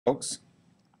Folks.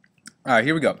 All right,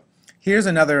 here we go. Here's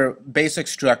another basic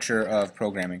structure of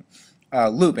programming.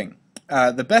 Looping.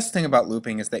 The best thing about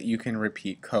looping is that you can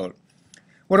repeat code.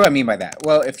 What do I mean by that?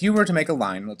 Well, if you were to make a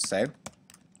line, let's say,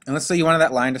 and let's say you wanted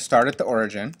that line to start at the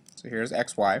origin, so here's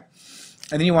x, y,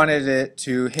 and then you wanted it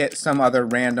to hit some other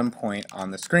random point on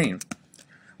the screen.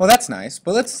 Well, that's nice,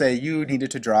 but let's say you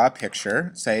needed to draw a picture,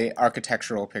 say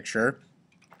architectural picture,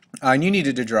 and you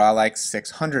needed to draw like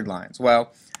 600 lines.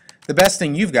 Well, the best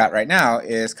thing you've got right now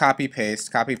is copy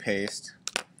paste, copy paste,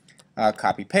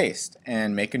 copy paste,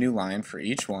 and make a new line for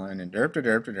each one, and derp to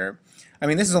derp to derp. I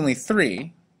mean, this is only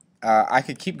 3. I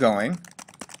could keep going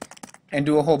and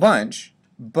do a whole bunch,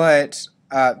 but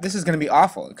this is going to be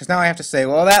awful because now I have to say,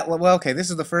 well, okay,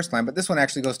 this is the first line, but this one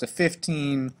actually goes to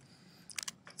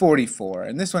 1544,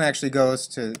 and this one actually goes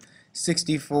to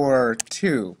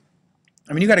 64.2.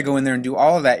 I mean, you got to go in there and do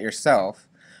all of that yourself.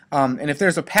 And if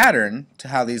there's a pattern to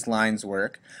how these lines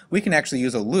work, we can actually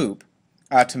use a loop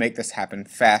to make this happen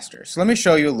faster. So let me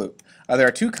show you a loop. There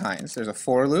are two kinds. There's a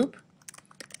for loop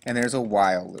and there's a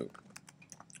while loop.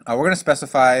 We're going to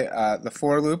specify the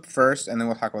for loop first, and then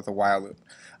we'll talk about the while loop.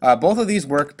 Both of these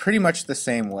work pretty much the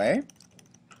same way.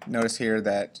 Notice here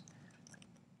that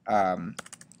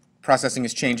processing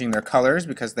is changing their colors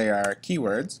because they are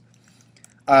keywords.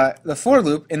 The for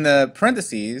loop in the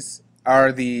parentheses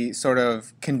are the sort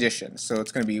of conditions. So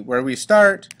it's going to be where we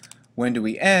start, when do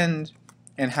we end,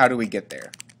 and how do we get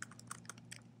there.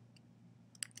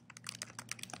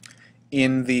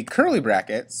 In the curly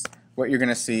brackets, what you're going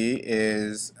to see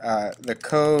is the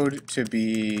code to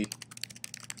be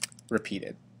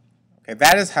repeated. Okay,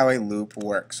 that is how a loop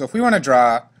works. So if we want to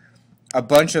draw a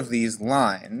bunch of these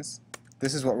lines,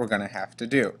 this is what we're going to have to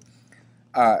do.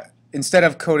 Instead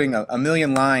of coding a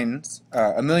million lines,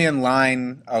 a million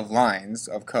line of lines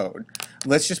of code,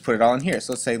 let's just put it all in here.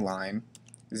 So let's say line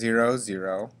 0,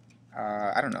 0,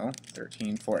 I don't know,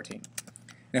 13, 14.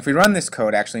 And if we run this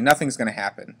code, actually nothing's going to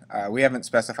happen. We haven't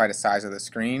specified a size of the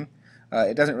screen.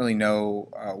 It doesn't really know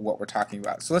what we're talking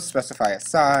about. So let's specify a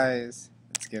size.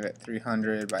 Let's give it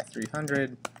 300 by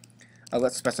 300.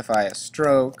 Let's specify a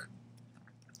stroke.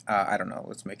 I don't know,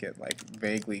 let's make it like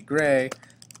vaguely gray.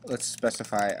 Let's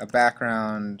specify a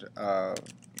background of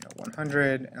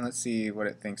 100, and let's see what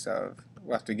it thinks of.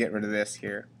 We'll have to get rid of this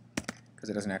here because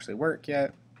it doesn't actually work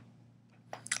yet.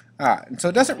 And so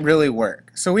it doesn't really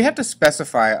work. So we have to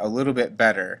specify a little bit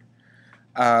better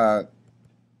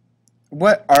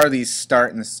what are these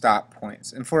start and stop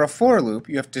points. And for a for loop,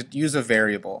 you have to use a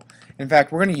variable. In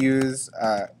fact, we're going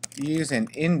to use an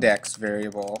index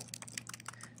variable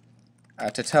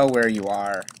to tell where you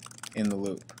are in the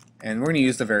loop. And we're going to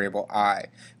use the variable I.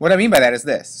 What I mean by that is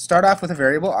this. Start off with a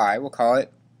variable I. We'll call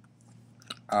it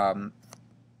an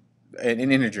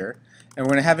integer. And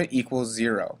we're going to have it equal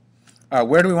 0.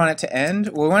 Where do we want it to end?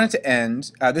 Well, we want it to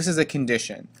end, this is a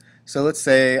condition. So let's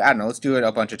say, I don't know, let's do it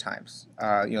a bunch of times.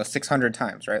 600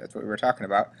 times, right? That's what we were talking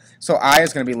about. So I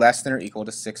is going to be less than or equal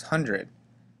to 600.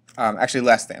 Actually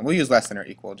less than. We'll use less than or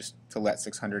equal just to let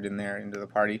 600 in there into the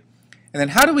party. And then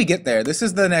how do we get there? This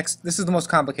is the most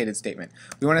complicated statement.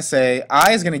 We want to say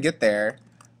I is going to get there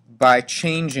by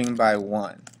changing by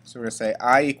 1. So we're going to say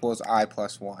I equals I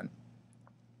plus 1.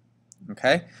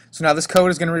 Okay? So now this code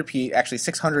is going to repeat actually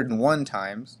 601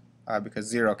 times because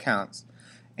 0 counts.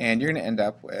 And you're going to end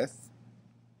up with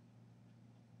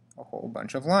a whole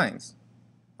bunch of lines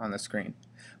on the screen.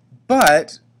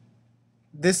 But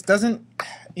this doesn't,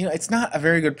 it's not a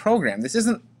very good program. This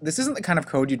isn't the kind of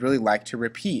code you'd really like to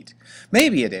repeat.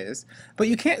 Maybe it is, but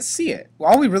you can't see it.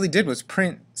 All we really did was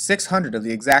print 600 of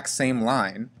the exact same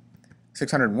line,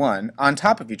 601, on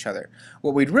top of each other.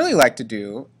 What we'd really like to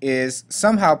do is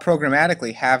somehow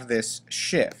programmatically have this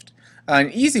shift. An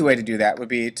easy way to do that would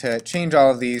be to change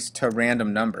all of these to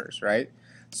random numbers, right?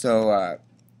 So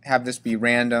have this be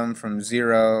random from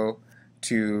 0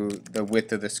 to the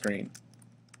width of the screen.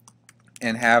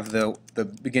 And have the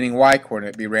beginning y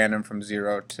coordinate be random from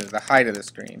 0 to the height of the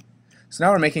screen. So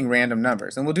now we're making random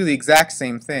numbers. And we'll do the exact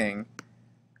same thing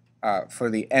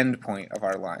for the end point of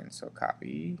our line. So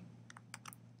copy,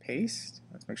 paste.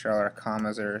 Let's make sure all our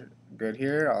commas are good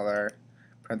here. All our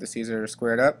parentheses are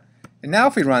squared up. And now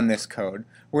if we run this code,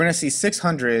 we're going to see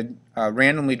 600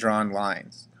 randomly drawn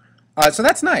lines. So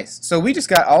that's nice. So we just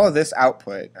got all of this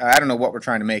output. I don't know what we're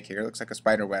trying to make here. It looks like a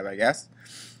spider web, I guess.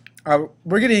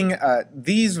 We're getting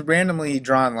these randomly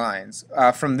drawn lines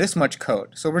from this much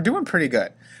code. So we're doing pretty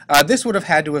good. This would have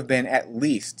had to have been at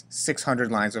least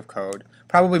 600 lines of code,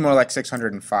 probably more like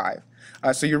 605.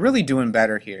 So you're really doing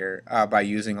better here by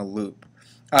using a loop.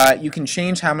 You can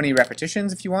change how many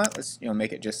repetitions if you want. Let's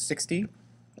make it just 60.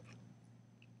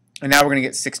 And now we're going to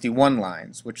get 61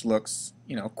 lines, which looks,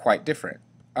 quite different.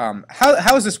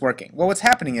 How is this working? Well, what's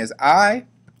happening is I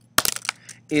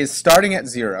is starting at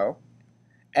 0,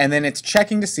 and then it's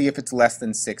checking to see if it's less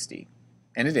than 60.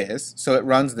 And it is, so it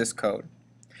runs this code.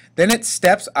 Then it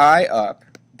steps I up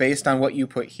based on what you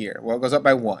put here. Well, it goes up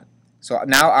by 1. So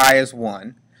now I is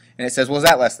 1, and it says, well, is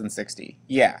that less than 60?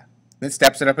 Yeah. Then it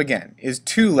steps it up again. Is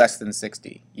 2 less than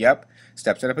 60? Yep.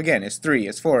 Steps it up again. Is 3,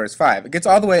 is 4, is 5. It gets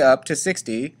all the way up to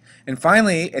 60, and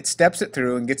finally it steps it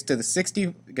through and gets to the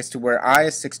 60, gets to where I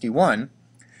is 61,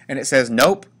 and it says,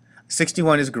 nope,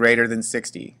 61 is greater than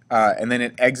 60, and then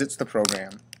it exits the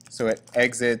program. So it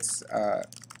exits the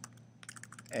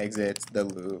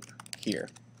loop here,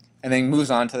 and then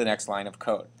moves on to the next line of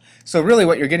code. So really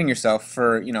what you're getting yourself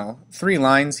for 3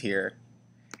 lines here,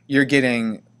 you're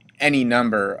getting any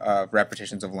number of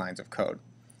repetitions of lines of code.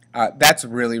 That's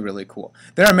really, really cool.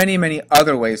 There are many, many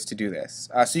other ways to do this.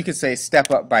 So you could say step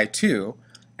up by 2,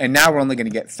 and now we're only going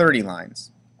to get 30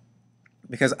 lines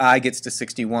because I gets to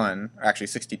 61, or actually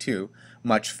 62,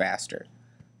 much faster.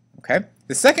 Okay?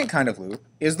 The second kind of loop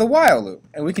is the while loop,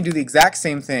 and we can do the exact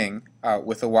same thing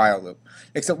with the while loop,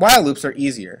 except while loops are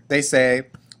easier. They say,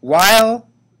 while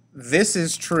this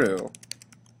is true,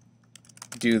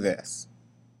 do this.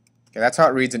 Okay, that's how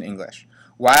it reads in English.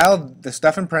 While the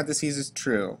stuff in parentheses is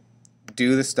true,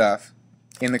 do the stuff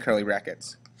in the curly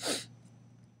brackets.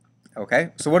 Okay,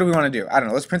 so what do we want to do? I don't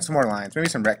know, let's print some more lines, maybe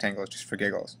some rectangles just for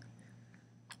giggles.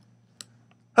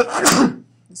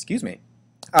 Excuse me.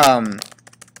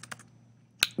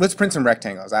 Let's print some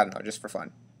rectangles, I don't know, just for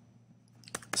fun.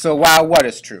 So while what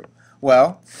is true?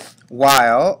 Well,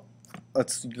 while,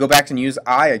 let's go back and use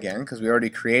I again, because we already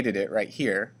created it right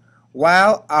here.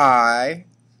 While I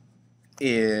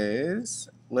is,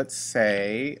 let's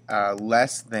say,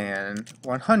 less than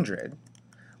 100,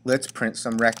 let's print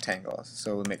some rectangles.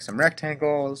 So we'll make some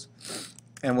rectangles,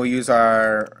 and we'll use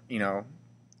our,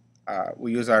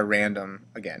 we'll use our random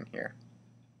again here.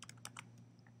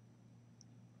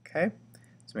 Okay,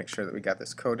 let's make sure that we got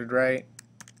this coded right.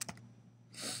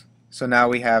 So now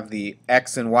we have the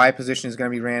X and Y position is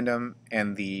going to be random,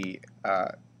 and the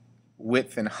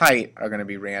width and height are going to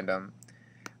be random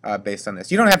based on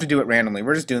this. You don't have to do it randomly.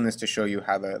 We're just doing this to show you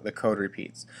how the code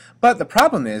repeats. But the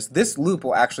problem is this loop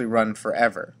will actually run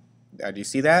forever. Do you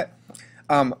see that?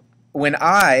 When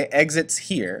I exits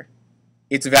here,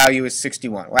 its value is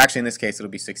 61. Well, actually, in this case, it'll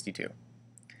be 62.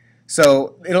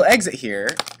 So it'll exit here.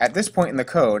 At this point in the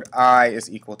code, I is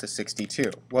equal to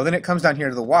 62. Well, then it comes down here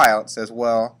to the while. It says,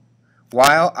 well,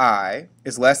 while I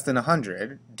is less than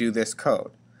 100, do this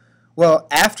code. Well,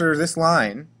 after this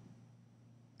line,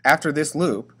 after this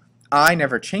loop, I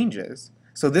never changes.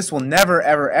 So this will never,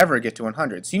 ever, ever get to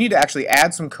 100. So you need to actually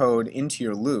add some code into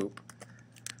your loop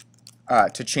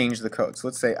to change the code. So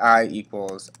let's say I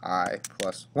equals I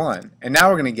plus 1. And now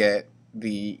we're going to get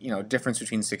the difference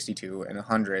between 62 and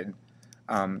 100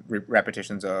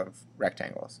 repetitions of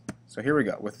rectangles. So here we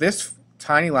go. With this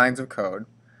tiny lines of code,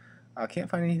 I can't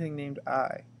find anything named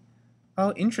I.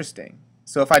 Oh, interesting.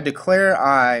 So if I declare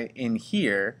I in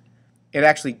here, it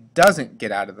actually doesn't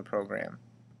get out of the program.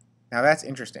 Now that's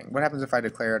interesting. What happens if I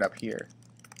declare it up here?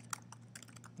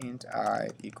 Int I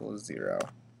equals 0.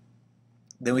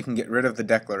 Then we can get rid of the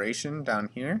declaration down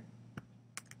here.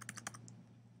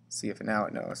 See if now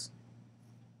it knows.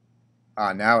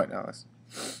 Ah, now it knows.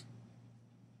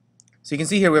 So you can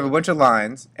see here we have a bunch of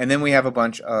lines, and then we have a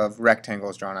bunch of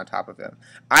rectangles drawn on top of them.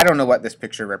 I don't know what this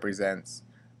picture represents.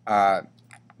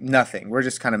 Nothing. We're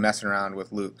just kind of messing around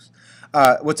with loops.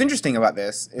 What's interesting about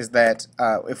this is that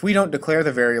if we don't declare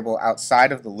the variable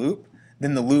outside of the loop,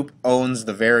 then the loop owns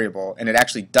the variable, and it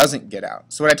actually doesn't get out.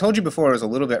 So what I told you before was a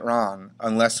little bit wrong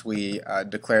unless we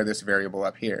declare this variable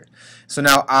up here. So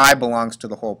now I belongs to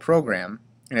the whole program,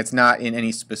 and it's not in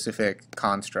any specific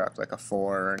construct like a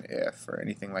for or an if or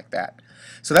anything like that.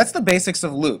 So that's the basics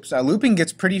of loops. Looping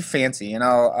gets pretty fancy, and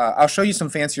I'll show you some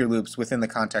fancier loops within the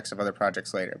context of other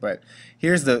projects later. But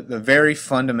here's the very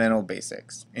fundamental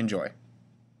basics. Enjoy.